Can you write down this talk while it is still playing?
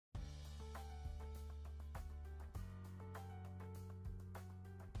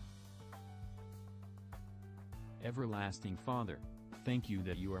Everlasting Father, thank you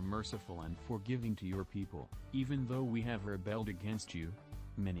that you are merciful and forgiving to your people, even though we have rebelled against you.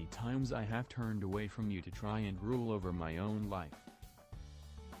 Many times I have turned away from you to try and rule over my own life.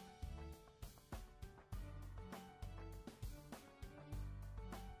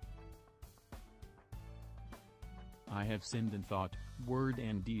 I have sinned in thought, word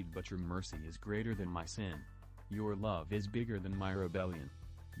and deed, but your mercy is greater than my sin. Your love is bigger than my rebellion.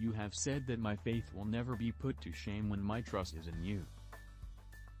 You have said that my faith will never be put to shame when my trust is in you.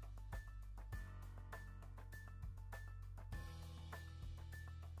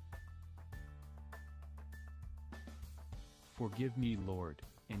 Forgive me, Lord,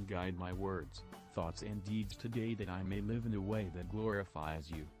 and guide my words, thoughts and deeds today, that I may live in a way that glorifies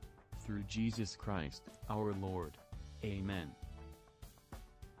you. Through Jesus Christ, our Lord. Amen.